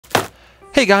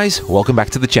Hey guys, welcome back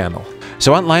to the channel.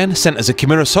 So Antlion sent us a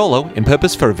Kimura Solo in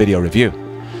purpose for a video review.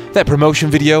 Their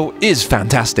promotion video is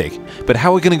fantastic, but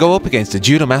how are we going to go up against a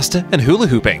judo master and hula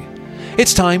hooping?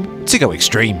 It's time to go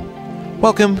extreme.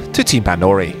 Welcome to Team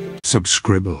Pandory.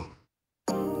 Subscribble.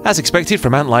 As expected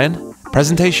from Antlion,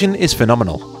 presentation is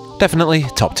phenomenal. Definitely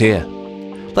top tier.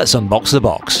 Let's unbox the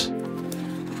box.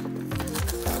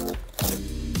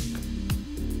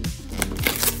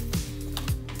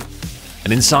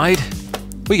 And inside,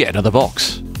 we get another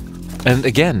box. And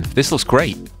again, this looks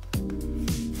great.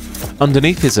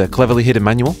 Underneath is a cleverly hidden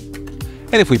manual,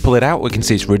 and if we pull it out we can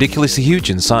see it's ridiculously huge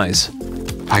in size.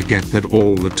 I get that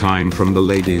all the time from the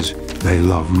ladies. They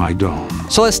love my dom.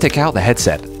 So let's take out the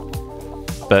headset.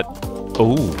 But,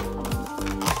 ooh.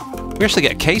 We actually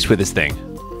get a case with this thing.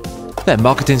 Their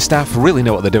marketing staff really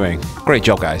know what they're doing. Great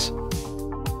job, guys.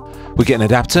 We get an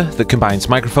adapter that combines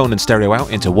microphone and stereo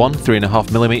out into one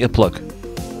 3.5mm plug.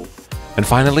 And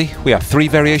finally, we have 3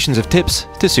 variations of tips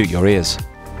to suit your ears.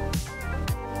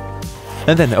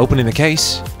 And then opening the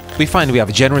case, we find we have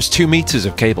a generous 2 meters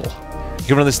of cable. You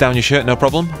can run this down your shirt no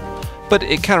problem, but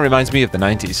it kind of reminds me of the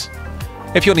 90s.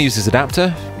 If you want to use this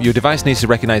adapter, your device needs to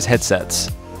recognize headsets.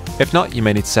 If not, you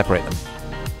may need to separate them.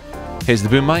 Here's the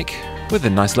boom mic with a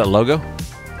nice little logo,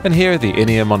 and here are the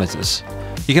in-ear monitors.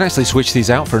 You can actually switch these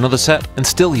out for another set and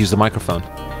still use the microphone.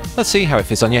 Let's see how it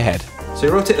fits on your head. So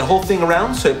you rotate the whole thing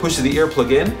around so it pushes the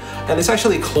earplug in, and it's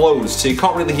actually closed so you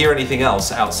can't really hear anything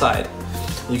else outside.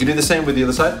 You can do the same with the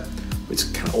other side. It's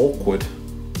kind of awkward.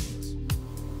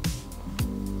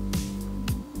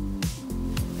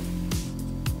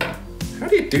 How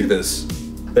do you do this?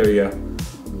 There we go.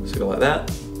 So go like that.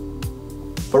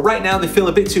 But right now they feel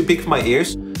a bit too big for my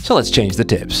ears, so let's change the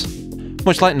tips.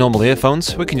 Much like normal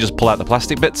earphones, we can just pull out the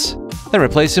plastic bits, then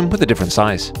replace them with a different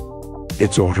size.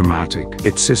 It's automatic,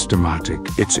 it's systematic,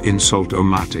 it's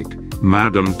insult-o-matic.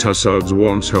 Madam Tussauds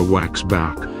wants her wax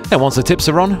back. And once the tips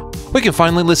are on, we can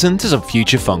finally listen to some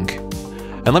future funk.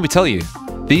 And let me tell you,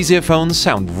 these earphones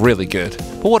sound really good.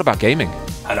 But what about gaming?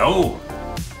 Hello?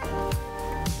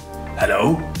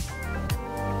 Hello?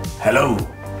 Hello?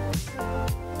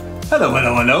 Hello,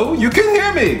 hello, hello? You can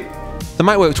hear me! The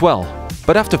mic worked well,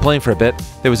 but after playing for a bit,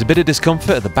 there was a bit of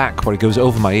discomfort at the back where it goes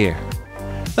over my ear.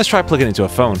 Let's try plugging it into a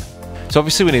phone. So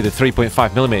obviously we need a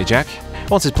 3.5mm jack.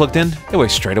 Once it's plugged in, it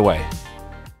works straight away.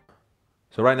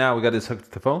 So right now we got this hooked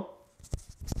to the phone.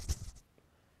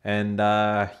 And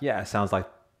yeah, it sounds like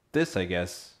this, I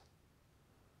guess.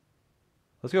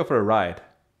 Let's go for a ride.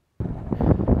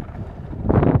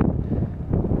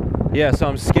 Yeah, so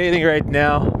I'm skating right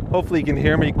now. Hopefully you can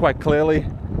hear me quite clearly.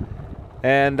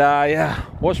 And yeah,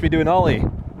 watch me do an ollie.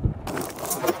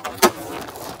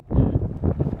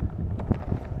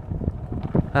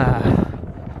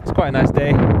 It's quite a nice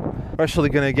day. We're actually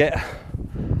gonna get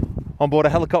on board a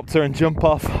helicopter and jump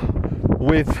off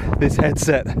with this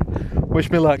headset.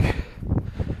 Wish me luck.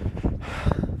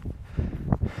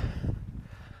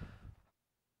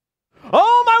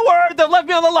 Oh my word, they've left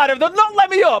me on the ladder. They've not let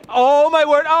me up. Oh my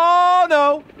word. Oh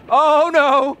no. Oh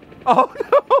no. Oh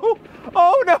no.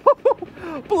 Oh no.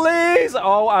 Please.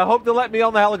 Oh, I hope they'll let me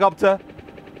on the helicopter.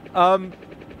 I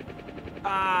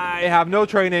have no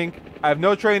training. I have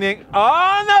no training.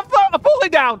 Oh no, I'm fully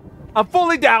down. I'm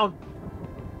fully down.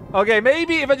 Okay,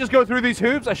 maybe if I just go through these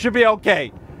hoops, I should be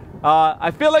okay.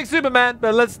 I feel like Superman,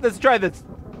 but let's try this.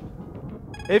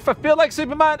 If I feel like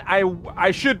Superman, I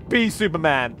should be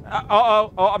Superman.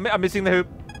 I'm missing the hoop.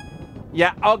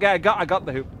 Yeah, okay, I got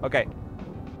the hoop. Okay.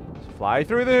 Let's fly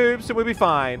through the hoops and we'll be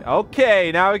fine.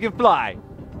 Okay, now we can fly.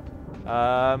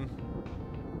 Am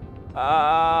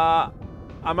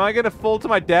I gonna fall to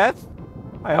my death?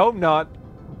 I hope not.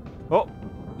 Oh,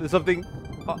 there's something.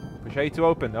 Oh, push A to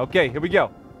open. Okay, here we go.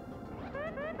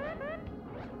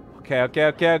 Okay.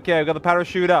 I've got the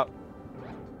parachute up.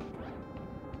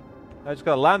 I just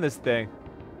gotta land this thing.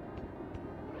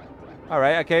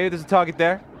 Alright, okay, there's a target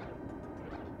there.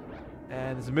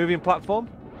 And there's a moving platform.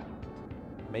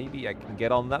 Maybe I can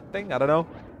get on that thing? I don't know.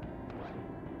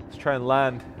 Let's try and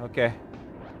land. Okay.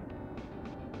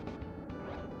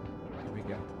 Here we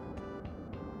go.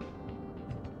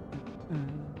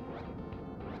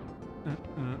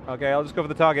 Okay, I'll just go for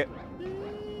the target.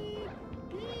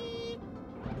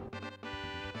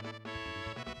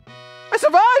 I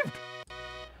survived!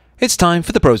 It's time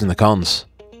for the pros and the cons.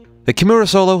 The Kimura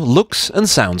Solo looks and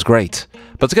sounds great,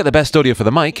 but to get the best audio for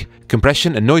the mic,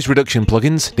 compression and noise reduction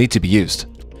plugins need to be used.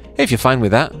 If you're fine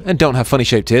with that and don't have funny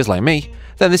shaped ears like me,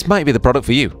 then this might be the product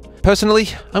for you. Personally,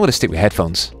 I'm going to stick with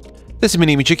headphones. This is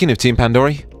Minimi Chicken of Team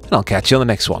Pandory, and I'll catch you on the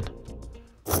next one.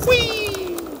 Whee!